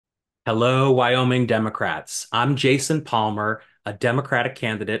Hello, Wyoming Democrats. I'm Jason Palmer, a Democratic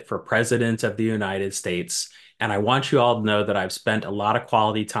candidate for President of the United States. And I want you all to know that I've spent a lot of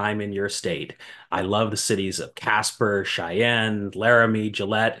quality time in your state. I love the cities of Casper, Cheyenne, Laramie,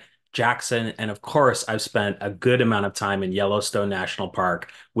 Gillette, Jackson, and of course, I've spent a good amount of time in Yellowstone National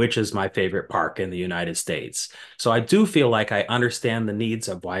Park, which is my favorite park in the United States. So I do feel like I understand the needs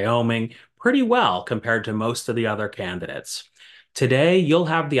of Wyoming pretty well compared to most of the other candidates. Today, you'll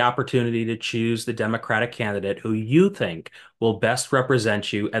have the opportunity to choose the Democratic candidate who you think will best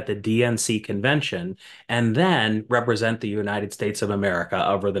represent you at the DNC convention and then represent the United States of America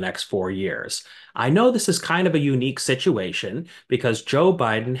over the next 4 years. I know this is kind of a unique situation because Joe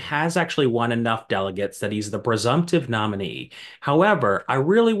Biden has actually won enough delegates that he's the presumptive nominee. However, I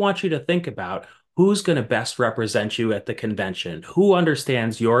really want you to think about who's going to best represent you at the convention, who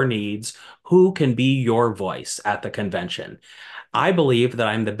understands your needs, who can be your voice at the convention. I believe that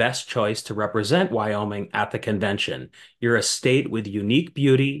I'm the best choice to represent Wyoming at the convention. You're a state with unique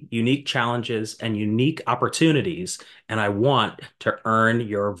beauty, unique challenges, and unique opportunities, and I want to earn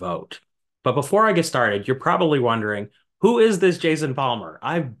your vote. But before I get started, you're probably wondering, who is this Jason Palmer?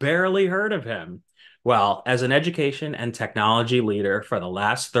 I've barely heard of him. Well, as an education and technology leader for the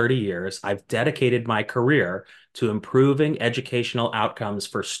last 30 years, I've dedicated my career to improving educational outcomes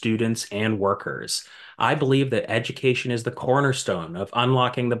for students and workers. I believe that education is the cornerstone of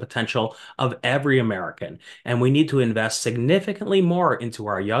unlocking the potential of every American, and we need to invest significantly more into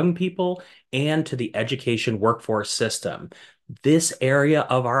our young people and to the education workforce system. This area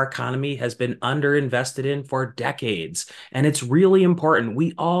of our economy has been underinvested in for decades, and it's really important.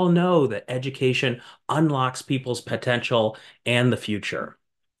 We all know that education unlocks people's potential and the future.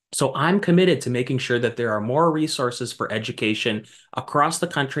 So I'm committed to making sure that there are more resources for education across the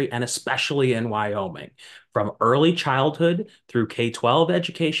country and especially in Wyoming, from early childhood through K-12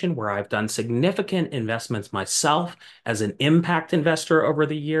 education, where I've done significant investments myself as an impact investor over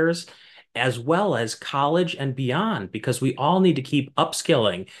the years, as well as college and beyond, because we all need to keep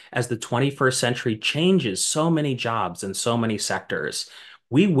upskilling as the 21st century changes so many jobs in so many sectors.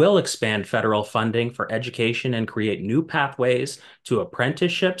 We will expand federal funding for education and create new pathways to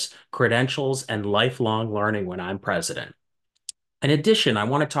apprenticeships, credentials, and lifelong learning when I'm president. In addition, I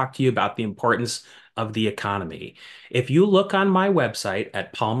want to talk to you about the importance of the economy. If you look on my website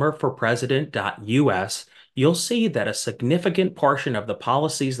at palmerforpresident.us, you'll see that a significant portion of the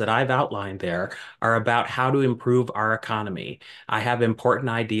policies that I've outlined there are about how to improve our economy. I have important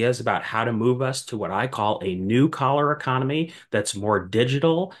ideas about how to move us to what I call a new collar economy that's more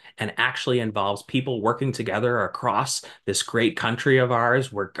digital and actually involves people working together across this great country of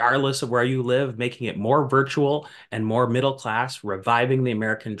ours, regardless of where you live, making it more virtual and more middle class, reviving the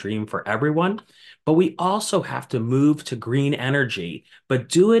American dream for everyone. But we also have to move to green energy, but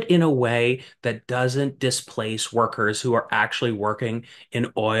do it in a way that doesn't displace workers who are actually working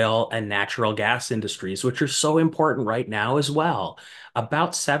in oil and natural gas industries, which are so important right now as well.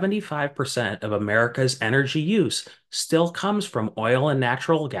 About 75% of America's energy use still comes from oil and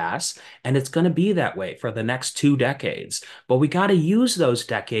natural gas, and it's going to be that way for the next 2 decades. But we got to use those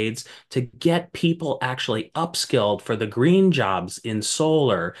decades to get people actually upskilled for the green jobs in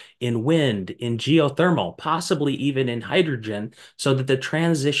solar, in wind, in geothermal, possibly even in hydrogen, so that the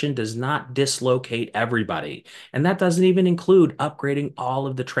transition does not dislocate everybody. And that doesn't even include upgrading all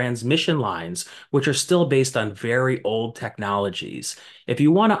of the transmission lines, which are still based on very old technologies. If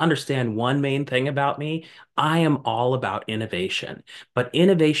you want to understand one main thing about me, I am all about innovation, but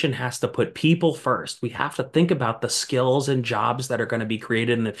innovation has to put people first. We have to think about the skills and jobs that are going to be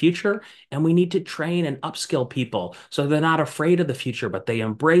created in the future, and we need to train and upskill people so they're not afraid of the future, but they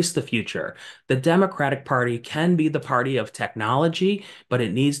embrace the future. The Democratic Party can be the party of technology, but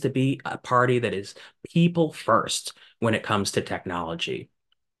it needs to be a party that is people first when it comes to technology.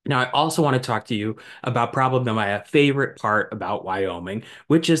 Now, I also want to talk to you about probably my favorite part about Wyoming,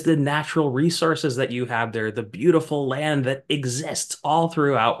 which is the natural resources that you have there, the beautiful land that exists all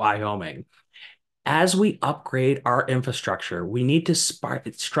throughout Wyoming. As we upgrade our infrastructure, we need to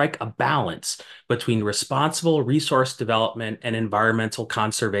strike a balance between responsible resource development and environmental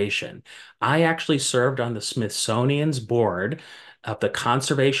conservation. I actually served on the Smithsonian's board of the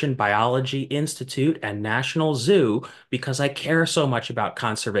Conservation Biology Institute and National Zoo because I care so much about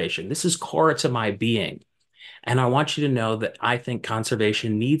conservation. This is core to my being. And I want you to know that I think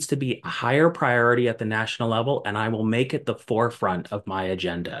conservation needs to be a higher priority at the national level, and I will make it the forefront of my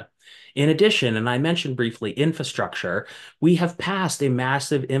agenda. In addition, and I mentioned briefly infrastructure, we have passed a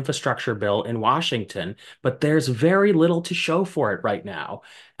massive infrastructure bill in Washington, but there's very little to show for it right now.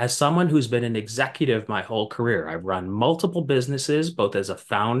 As someone who's been an executive my whole career, I've run multiple businesses, both as a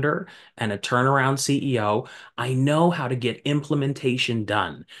founder and a turnaround CEO. I know how to get implementation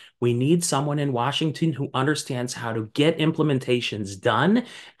done. We need someone in Washington who understands how to get implementations done,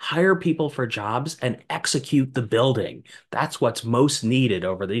 hire people for jobs, and execute the building. That's what's most needed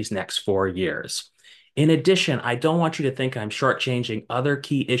over these next 4 years. In addition, I don't want you to think I'm shortchanging other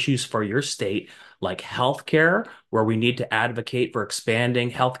key issues for your state, like healthcare, where we need to advocate for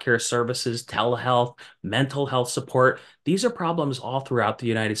expanding healthcare services, telehealth, mental health support. These are problems all throughout the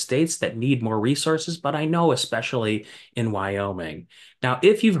United States that need more resources, but I know especially in Wyoming. Now,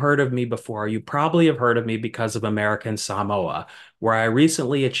 if you've heard of me before, you probably have heard of me because of American Samoa, where I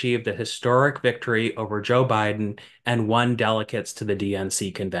recently achieved a historic victory over Joe Biden and won delegates to the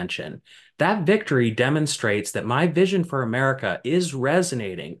DNC convention. That victory demonstrates that my vision for America is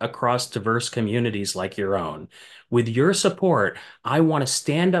resonating across diverse communities like your own. With your support, I want to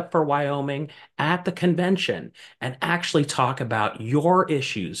stand up for Wyoming at the convention and actually talk about your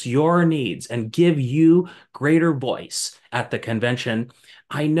issues, your needs, and give you greater voice at the convention.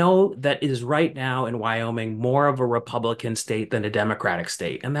 I know that is right now in Wyoming more of a Republican state than a Democratic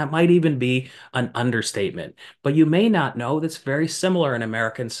state, and that might even be an understatement. But you may not know that's very similar in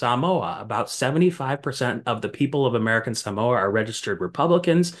American Samoa. About 75% of the people of American Samoa are registered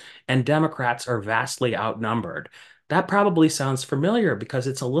Republicans, and Democrats are vastly outnumbered. That probably sounds familiar because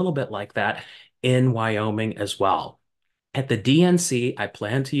it's a little bit like that in Wyoming as well. At the DNC, I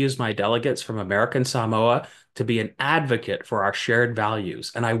plan to use my delegates from American Samoa to be an advocate for our shared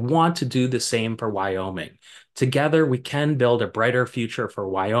values, and I want to do the same for Wyoming. Together, we can build a brighter future for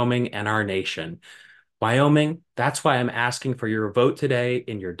Wyoming and our nation. Wyoming, that's why I'm asking for your vote today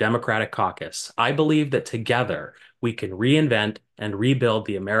in your Democratic caucus. I believe that together we can reinvent and rebuild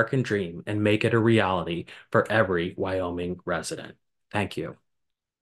the American dream and make it a reality for every Wyoming resident. Thank you.